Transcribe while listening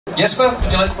Jesper,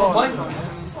 would you like to come and play?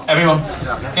 Everyone,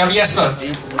 you have Jesper.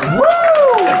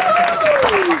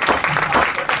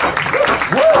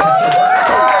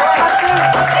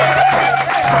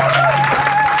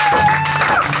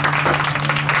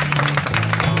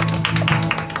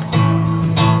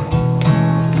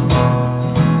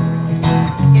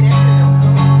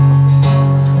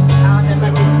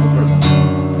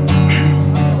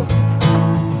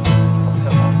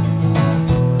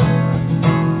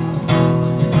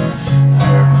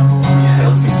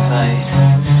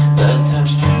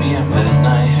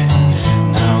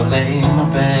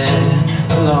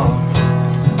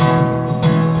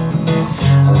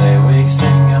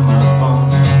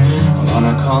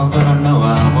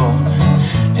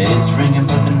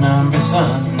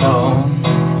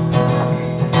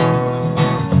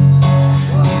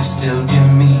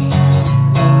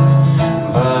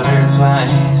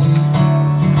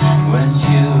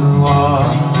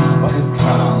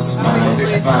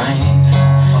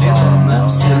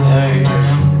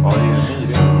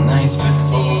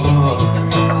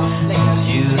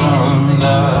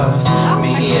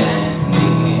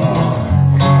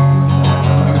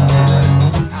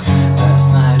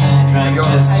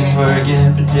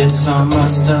 Did so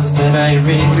much stuff that I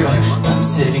regret. I'm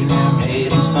sitting here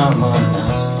hating someone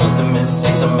else for the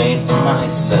mistakes I made for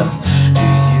myself. Do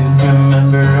you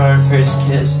remember our first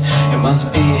kiss? You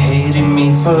must be hating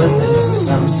me for this, 'cause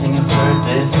I'm singing for a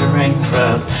different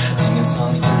crowd, singing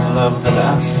songs for the love that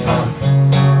I found.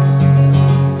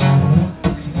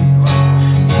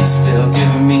 You still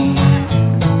give me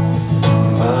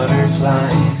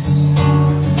butterflies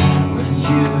when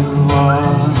you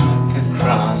walk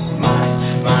across my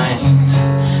mind,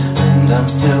 and I'm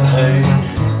still hurt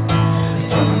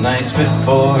from the nights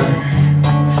before,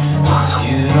 'cause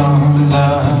you don't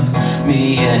love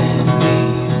me anymore.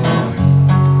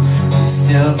 You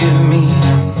still give me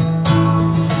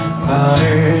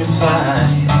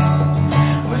butterflies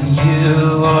when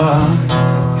you walk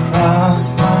across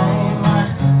my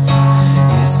mind.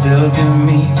 You still give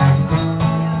me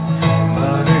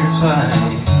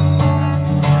butterflies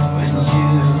when you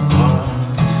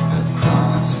walk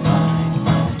across my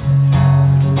mind.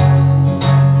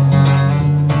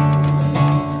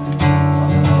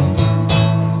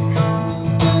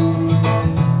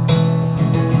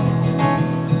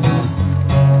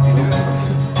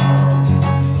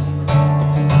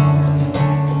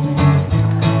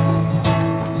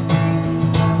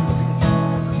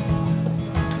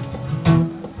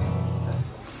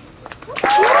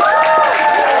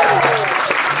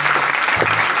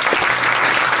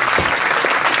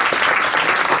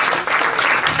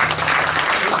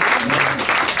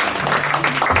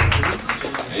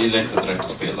 Jag gillar inte direkt att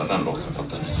spela den låten för att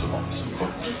den är så kort.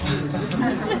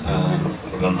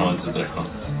 Och den har inte direkt något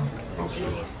bra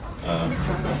slut.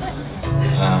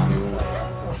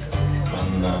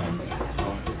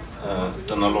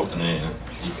 Den här låten är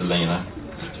lite längre,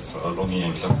 lite för lång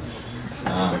egentligen.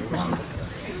 Men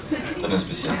den är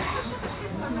speciell.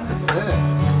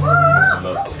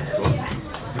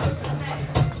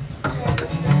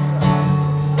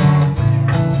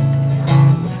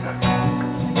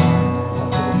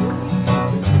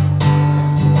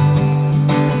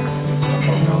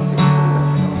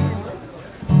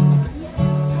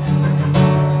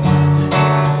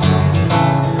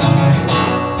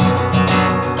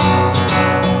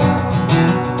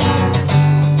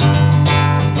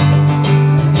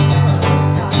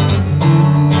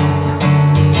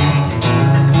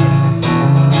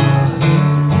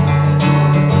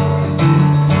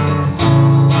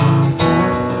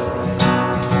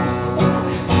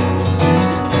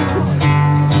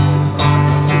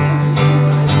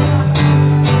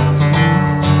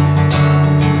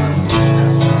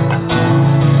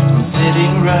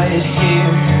 Right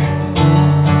here,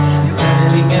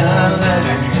 writing a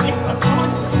letter.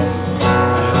 I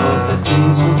hope that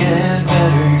things will get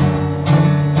better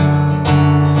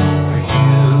for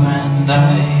you and I.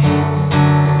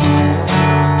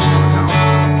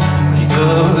 When you go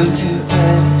to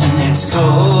bed and it's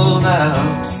cold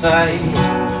outside,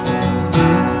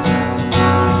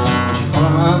 would you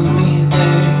want me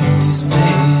there to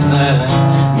stay that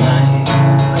night?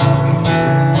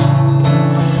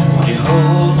 Would you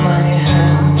hold my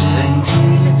hand and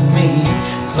keep me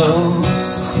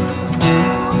close?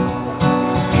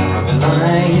 I'll be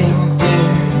lying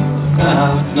there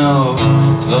without no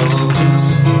clothes.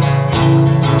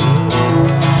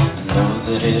 I know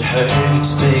that it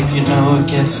hurts, babe, you know it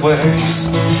gets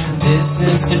worse. This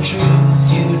is the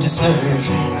truth you deserve.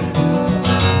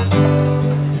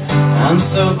 I'm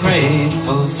so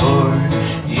grateful for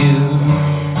you.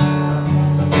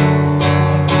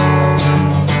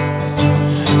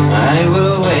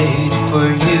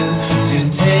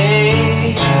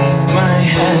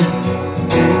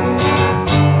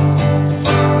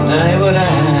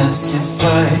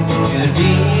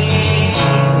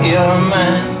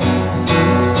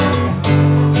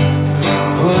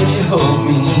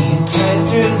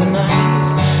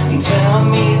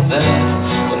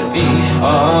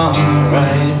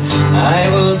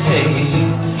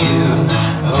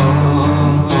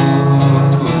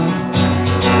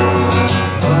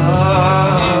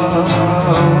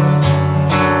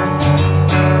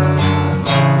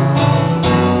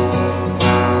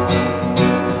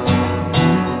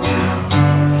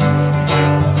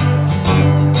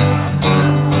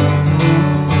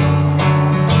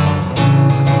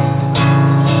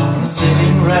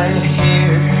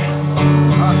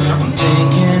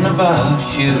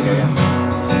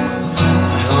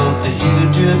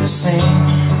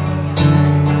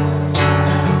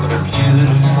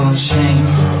 full of shame.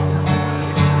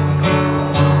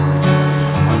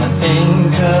 When I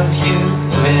think of you,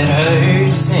 it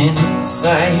hurts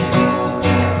inside.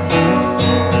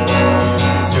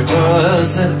 'Cause there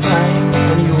was a time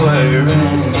when you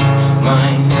weren't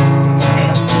mine.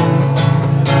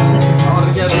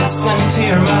 Listen to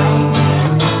your mind,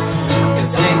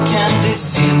 'cause it can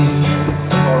deceive.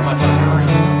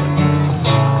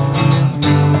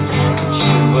 If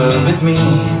you were with me,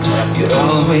 you'd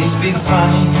always be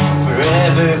fine,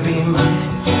 forever be mine.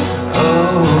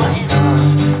 Oh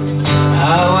God,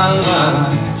 how I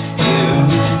love you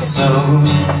so.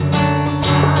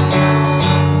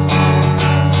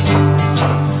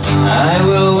 I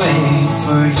will wait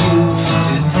for you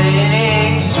to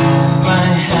take my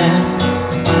hand.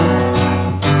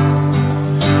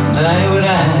 And I would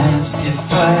ask if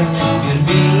I could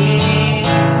be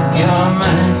your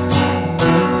man.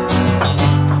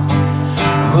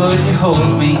 Would you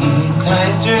hold me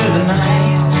tight through the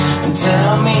night and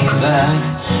tell me that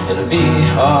it'll be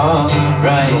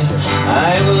alright?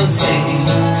 I will take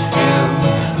you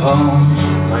home.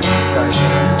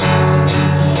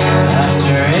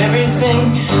 After everything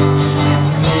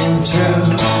you've been through,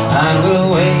 I will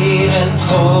wait and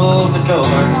hold the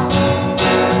door.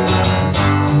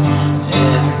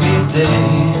 Every day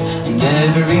and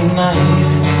every night,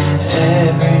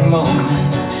 every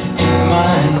moment in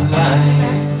my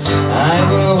life, I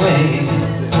will wait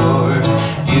for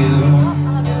you.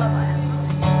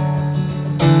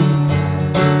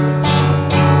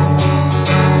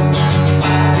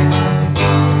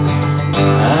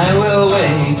 I will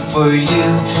wait for you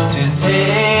to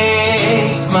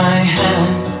take my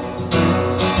hand.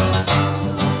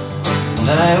 And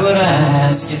I would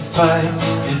ask if I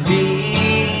could be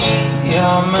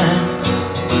your man.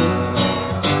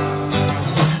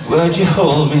 Would you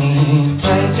hold me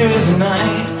tight through the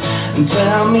night and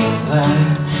tell me that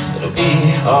it'll be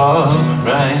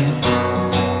alright?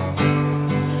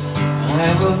 I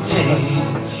will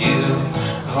take you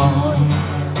home.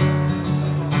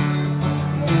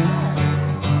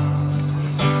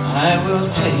 I will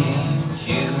take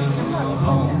you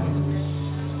home.